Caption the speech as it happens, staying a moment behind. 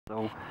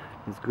So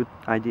it's a good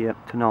idea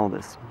to know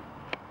this.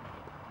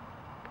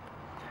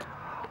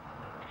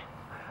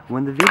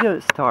 When the video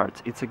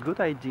starts, it's a good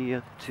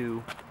idea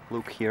to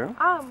look here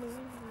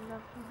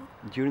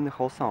during the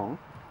whole song,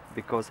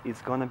 because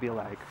it's gonna be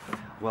like,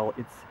 well,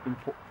 it's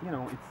it's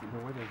the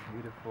weather is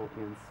beautiful.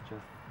 It's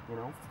just,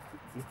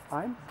 if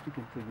I'm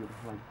speaking to you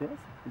like this,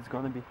 it's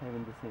gonna be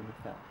having the same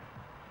effect.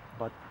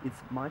 But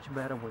it's much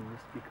better when you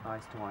speak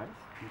eyes to eyes,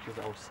 which is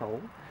our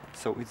soul.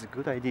 So it's a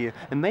good idea.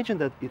 Imagine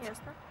that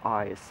it's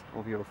eyes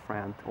of your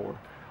friend or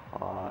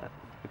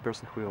a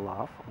person who you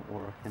love,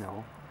 or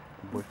a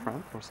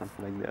boyfriend or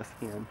something like this,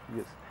 and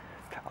just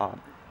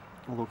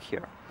look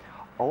here.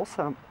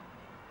 Also,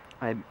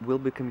 I will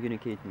be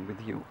communicating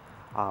with you.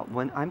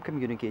 When I'm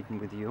communicating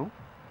with you,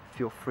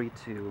 feel free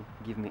to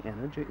give me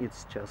energy.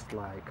 It's just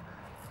like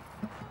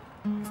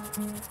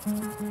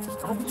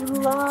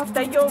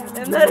даем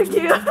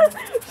энергию,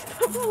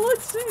 чтобы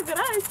лучше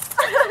играть.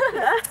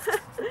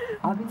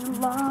 I've been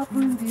in love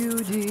with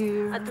you,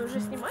 dear. А ты уже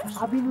снимаешь?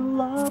 I've been in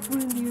love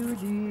with you,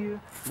 dear.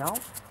 Now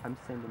I'm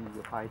sending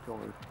you eye to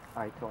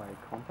eye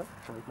contact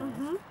right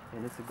now,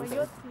 and it's a good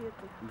idea.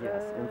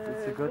 Yes, and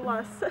it's a good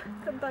глаз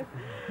контакт.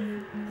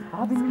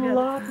 I've been in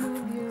love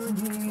with you,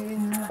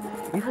 dear.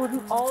 It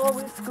wasn't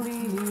always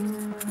clear.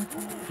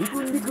 It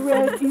would be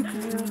great if you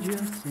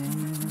just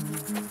sing.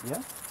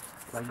 Yeah,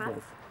 like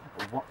this.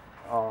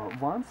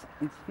 Once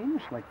it's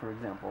finished, like for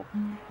example,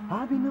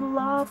 I've been in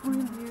love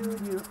with you,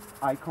 dear.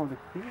 Eye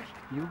contact finished.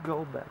 You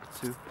go back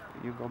to.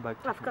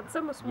 А в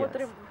конце мы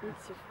смотрим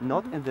объектив.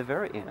 Not at the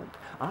very end.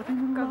 I've been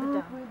in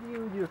love with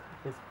you, dear.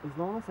 As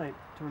long as I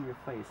turn your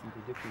face into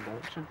a different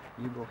direction,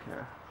 you go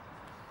here.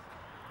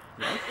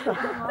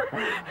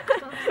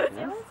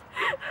 Yes?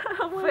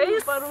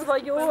 Фейс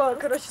свое,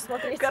 короче,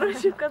 смотреть.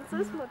 Короче, в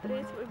конце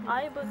смотреть.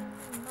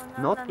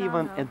 Not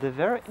even at the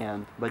very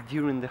end, but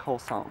during the whole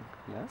song.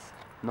 Yes?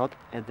 Not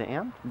at the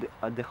end,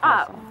 at the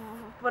whole song.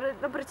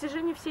 На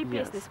протяжении всей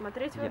песни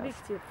смотреть в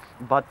объектив.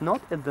 But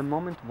not at the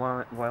moment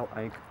while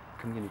I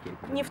communicate.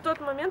 Не в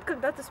тот момент,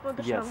 когда ты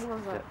смотришь нам в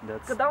глаза.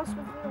 Когда он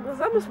смотрит на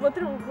глаза, мы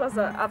смотрим в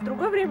глаза, а в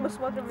другое время мы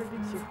смотрим в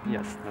объектив.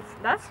 Yes,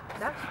 да?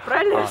 Да?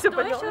 Правильно я все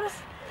поняла?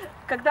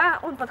 Когда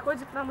он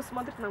подходит к нам и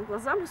смотрит нам в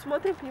глаза, мы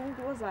смотрим к нему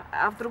в глаза,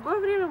 а в другое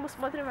время мы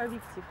смотрим в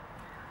объектив.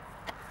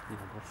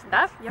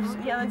 Да?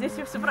 Я надеюсь,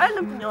 я все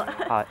правильно поняла?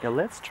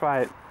 Let's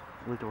try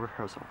little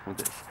rehearsal for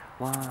this.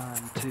 1,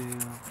 2,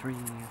 3,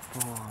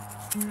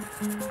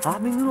 4.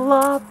 I'm in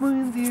love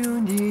with you,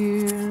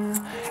 dear.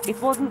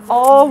 It wasn't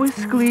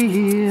always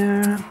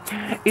clear.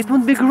 It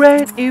would be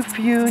great if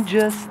you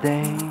just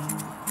stay.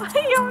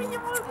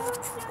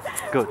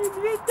 Good.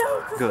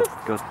 Good.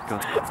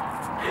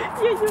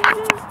 Я не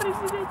умею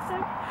проверять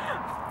так.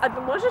 А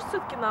ты можешь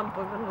все-таки нам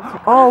повернуться?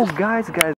 Oh, guys.